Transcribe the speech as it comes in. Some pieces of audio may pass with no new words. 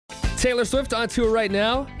Taylor Swift on tour right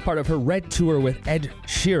now, part of her Red Tour with Ed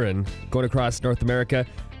Sheeran, going across North America,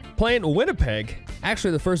 playing Winnipeg. Actually,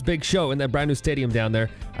 the first big show in that brand new stadium down there.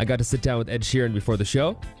 I got to sit down with Ed Sheeran before the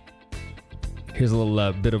show. Here's a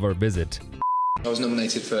little bit of our visit. I was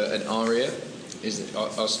nominated for an ARIA, is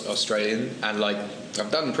Australian, and like I've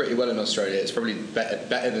done pretty well in Australia. It's probably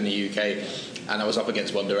better than the UK, and I was up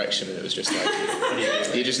against One Direction, and it was just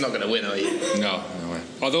like you're just not going to win, are you? No way.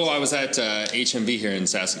 Although I was at HMV here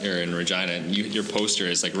in Regina, and your poster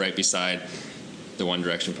is like right beside the One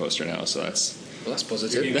Direction poster now, so that's. Well, that's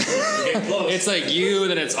positive. It's like you,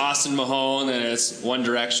 then it's Austin Mahone, then it's One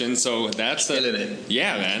Direction. So that's killing it.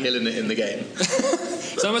 Yeah, man, killing it in the game.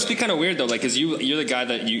 So that must be kind of weird though, like, cause you're the guy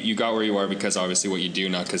that you got where you are because obviously what you do,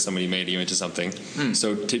 not because somebody made you into something.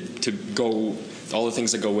 So to go all the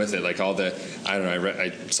things that go with it, like all the I don't know. I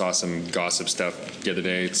saw some gossip stuff the other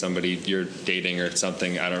day. Somebody you're dating or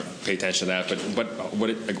something. I don't pay attention to that, but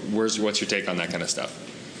what's your take on that kind of stuff?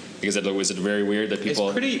 Because was it very weird that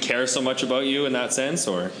people care so much about you in that sense,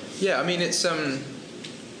 or? Yeah, I mean it's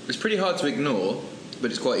pretty hard to ignore,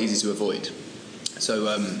 but it's quite easy to avoid.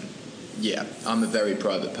 So yeah, I'm a very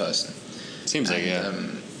private person. Seems like yeah.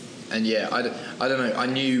 And yeah, I don't know. I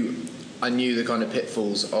knew the kind of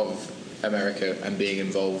pitfalls of America and being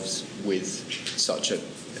involved with such a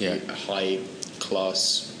high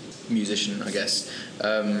class musician, I guess.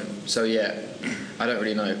 So yeah, I don't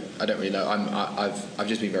really know. I've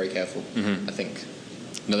just been very careful. I think.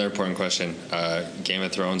 Another important question: Game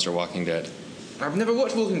of Thrones or Walking Dead? I've never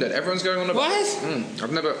watched Walking Dead. Everyone's going on about what?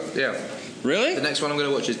 I've never. Yeah. Really? The next one I'm going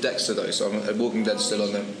to watch is Dexter, though. So Walking Dead's still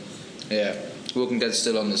on there. Yeah, Walking Dead's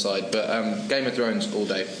still on the side, but Game of Thrones all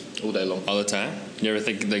day long. All the time. You ever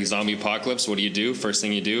think like zombie apocalypse? What do you do? First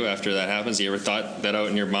thing you do after that happens? You ever thought that out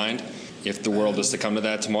in your mind? If the world was to come to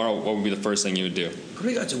that tomorrow, what would be the first thing you would do?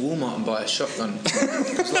 Probably go to Walmart and buy a shotgun.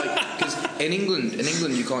 Because in England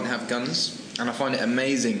you can't have guns, and I find it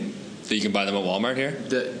amazing that you can buy them at Walmart here.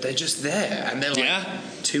 That they're just there, and they're like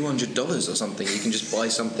 $200 or something. You can just buy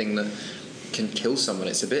something that can kill someone.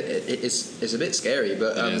 It's a bit scary,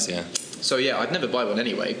 but it is, yeah. So yeah, I'd never buy one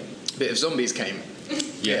anyway. But if zombies came,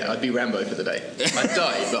 yeah, I'd be Rambo for the day. I'd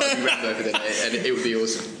die, but I'd be Rambo for the day, and it would be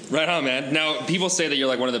awesome. Right on, man. Now, people say that you're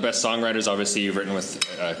like one of the best songwriters. Obviously, you've written with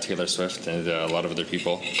Taylor Swift and a lot of other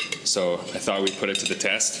people. So I thought we'd put it to the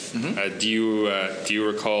test. Do you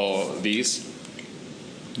recall these?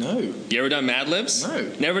 No. You ever done Mad Libs?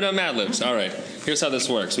 No. Never done Mad Libs. All right. Here's how this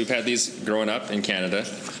works. We've had these growing up in Canada,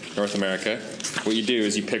 North America. What you do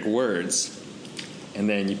is you pick words, and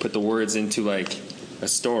then you put the words into like a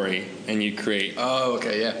story, and you create. Oh,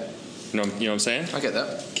 okay, yeah. You know what I'm saying? I get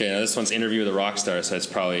that. Okay, now this one's Interview with a Rock Star, so it's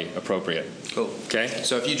probably appropriate. Cool. Okay?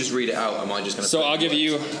 So if you just read it out, am I just going to... So I'll give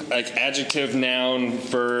you, like, adjective, noun,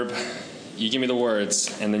 verb. You give me the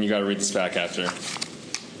words, and then you got to read this back after.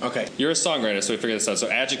 Okay. You're a songwriter, so we figure this out. So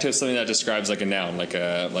adjective is something that describes like a noun, like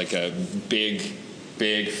a big,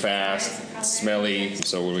 fast, smelly.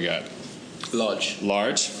 So what do we got? Large.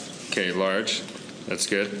 Large. Okay, large. That's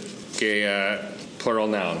good. Okay, plural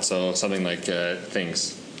noun, so something like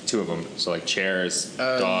things. Two of them. So like chairs,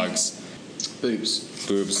 dogs. Boobs.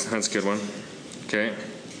 Boobs. That's a good one. Okay.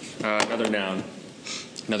 Another noun.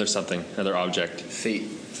 Another something. Another object. Feet.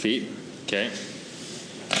 Feet. Okay.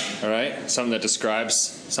 All right. Something that describes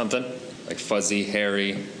something. Like fuzzy,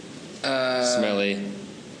 hairy, smelly.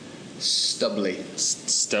 Stubbly.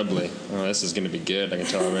 Stubbly. Oh, this is going to be good. I can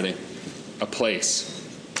tell already. A place.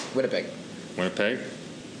 Winnipeg. Winnipeg.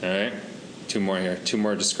 All right. Two more here. Two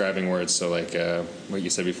more describing words. So like what you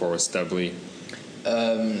said before was stubbly.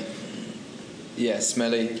 Yeah,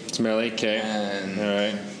 smelly. Smelly. Okay. And all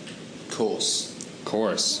right. Coarse.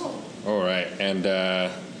 Coarse. All right.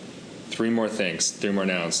 And three more things. Three more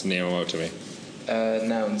nouns. Name them out to me.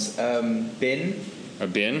 Nouns. Bin. A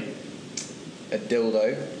bin. A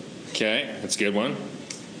dildo. Okay, that's a good one.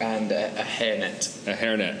 And a hairnet. A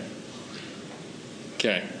hairnet.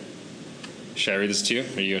 Okay. Should I read this to you,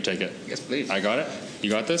 or are you going to take it? Yes, please. I got it? You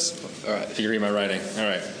got this? All right. If you can read my writing. All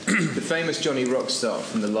right. The famous Johnny Rockstar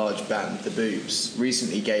from the large band The Boobs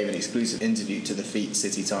recently gave an exclusive interview to the Feet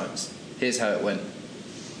City Times. Here's how it went.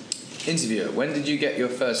 Interviewer, when did you get your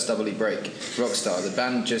first stubbly break? Rockstar, the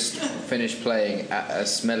band just finished playing at a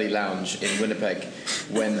smelly lounge in Winnipeg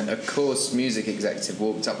when a coarse music executive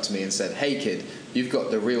walked up to me and said, "Hey kid, you've got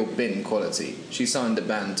the real bin quality." She signed the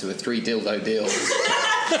band to a 3 dildo deal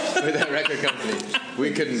with that record company.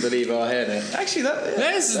 We couldn't believe our hairnet. Actually,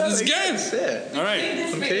 this is good. Sense, yeah. All right.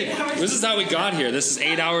 I'm kidding. This is how we got here. This is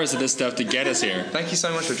 8 hours of this stuff to get us here. Thank you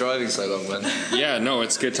so much for driving so long, man. Yeah, no,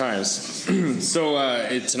 it's good times. So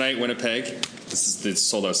tonight, Winnipeg. this is the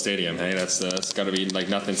sold out stadium. Hey, that's got to be like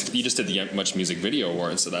nothing. You just did the Much Music Video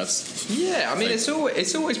Awards, so that's I mean, like,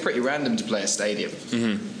 it's always pretty random to play a stadium.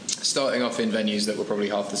 Starting off in venues that were probably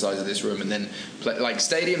half the size of this room, and then like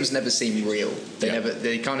stadiums never seem real.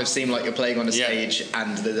 They kind of seem like you're playing on a stage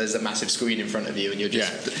and there's a massive screen in front of you, and you're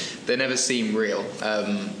just they never seem real.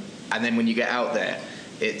 And then when you get out there,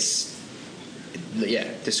 it's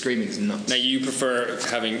the screaming is nuts. Now, you prefer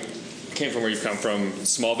came from where you've come from,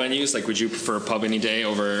 small venues? Like, would you prefer a pub any day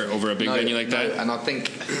over a big venue like that? And I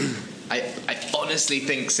think I honestly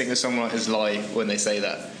think singer-songwriters lie when they say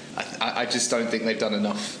that. I just don't think they've done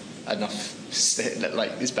enough.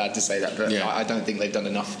 Like, it's bad to say that, but I don't think they've done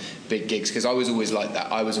enough big gigs, because I was always like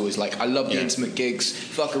that. I was always like, I love the intimate gigs,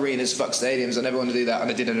 fuck arenas, fuck stadiums, I never want to do that. And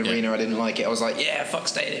I did an arena, I didn't like it. I was like, fuck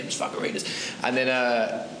stadiums, fuck arenas. And then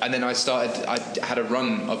I had a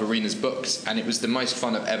run of arenas booked, and it was the most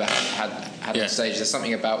fun I've ever had on stage. There's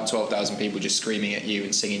something about 12,000 people just screaming at you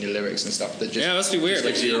and singing your lyrics and stuff that just it must be weird.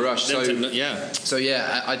 Gives you a rush. So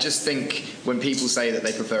I just think when people say that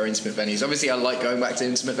they prefer intimate venues, obviously I like going back to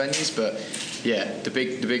intimate venues, but the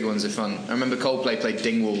big ones are fun. I remember Coldplay played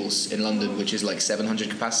Dingwalls in London, which is like 700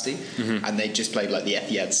 capacity, and they just played like the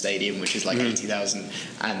Etihad Stadium, which is like 80,000,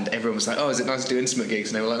 and everyone was like, oh, is it nice to do intimate gigs?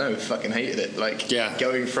 And they were like, no, we fucking hated it. Like,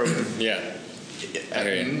 going from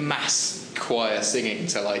a mass choir singing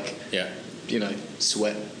to like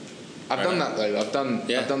sweat. I've done that though. I've done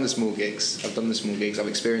the small gigs. I've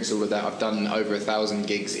experienced all of that. I've done over 1,000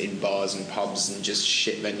 gigs in bars and pubs and just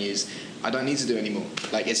shit venues. I don't need to do anymore.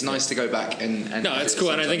 Like, it's nice to go back and no, it's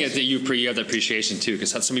cool. And I think that you have that appreciation too,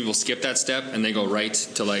 because some people skip that step and they go right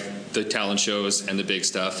to like the talent shows and the big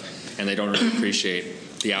stuff, and they don't really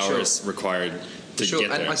appreciate the hours required to get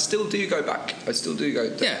there. And I still do go back.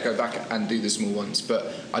 Go back and do the small ones,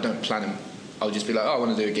 but I don't plan them. I'll just be like, oh, I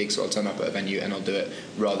want to do a gig, so I'll turn up at a venue and I'll do it,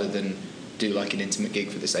 rather than do like an intimate gig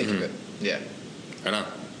for the sake of it. Yeah. Right on.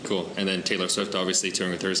 Cool. And then Taylor Swift, obviously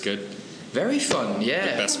touring with her is good. Very fun,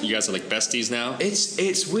 yeah. You guys are like besties now?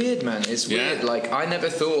 It's weird, man. It's weird. Like, I never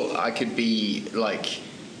thought I could be like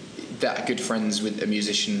that good friends with a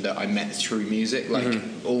musician that I met through music. Like,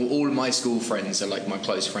 all of my school friends are like my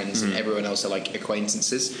close friends, and everyone else are like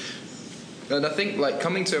acquaintances. And I think like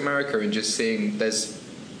coming to America and just seeing there's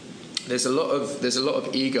a lot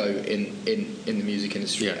of ego in the music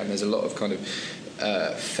industry, and there's a lot of kind of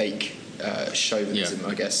fake chauvinism,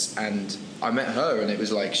 I guess. And I met her, and it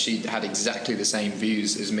was like she had exactly the same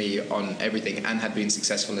views as me on everything, and had been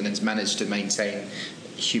successful, and has managed to maintain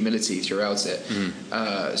humility throughout it.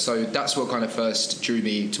 So that's what kind of first drew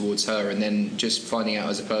me towards her, and then just finding out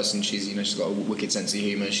as a person, she's got a wicked sense of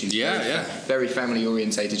humour. She's very family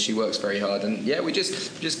orientated. She works very hard, and we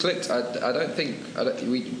just clicked.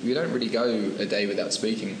 We don't really go a day without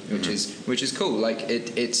speaking, which is cool. Like,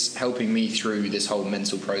 it's helping me through this whole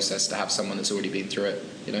mental process to have someone that's already been through it.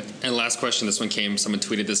 And last question, this one came, someone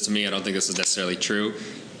tweeted this to me. I don't think this is necessarily true,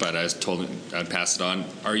 but I was told I'd pass it on.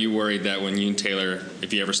 Are you worried that when you and Taylor,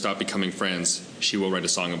 if you ever stop becoming friends, she will write a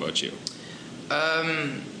song about you?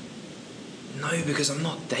 No, because I'm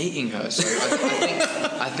not dating her. So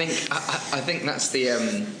I think that's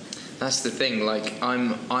the thing. Like,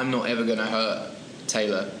 I'm not ever going to hurt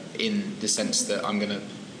Taylor in the sense that I'm going to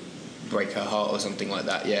break her heart or something like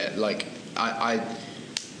that. Yeah, like I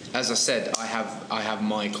as I said, I have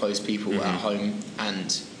my close people at home,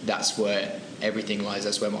 and that's where everything lies.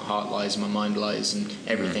 That's where my heart lies, my mind lies, and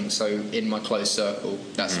everything. So in my close circle,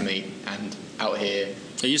 that's me. And out here,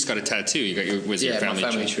 you just got a tattoo. You got your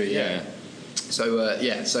family tree. Yeah. So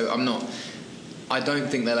so I'm not. I don't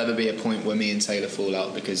think there'll ever be a point where me and Taylor fall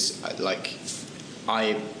out, because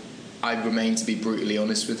I remain to be brutally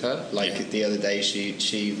honest with her. Like the other day,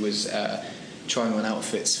 she was trying on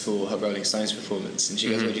outfits for her Rolling Stones performance, and she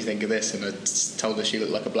goes, "What do you think of this?" And I told her she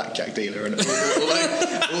looked like a blackjack dealer. And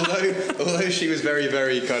although she was very,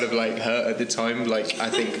 very kind of like hurt at the time, like I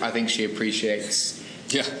think she appreciates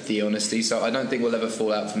the honesty. So I don't think we'll ever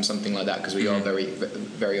fall out from something like that, because we are very,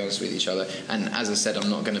 very honest with each other. And as I said, I'm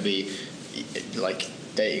not going to be like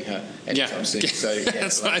dating her anytime soon. So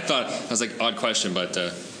that's what I thought. I was like, odd question, but.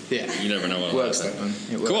 You never know what works. Though, man.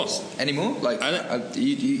 It works. Cool. Any more? Like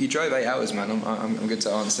you drove 8 hours, man. I'm good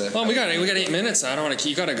to answer. Well, we got 8 minutes. I don't want to.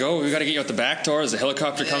 You gotta go. We gotta get you out the back door. There's a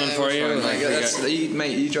helicopter coming for you.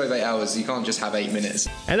 Mate, you drove 8 hours. You can't just have 8 minutes.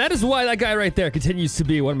 And that is why that guy right there continues to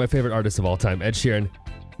be one of my favorite artists of all time, Ed Sheeran.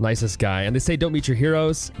 Nicest guy. And they say don't meet your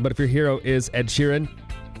heroes, but if your hero is Ed Sheeran,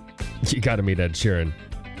 you gotta meet Ed Sheeran.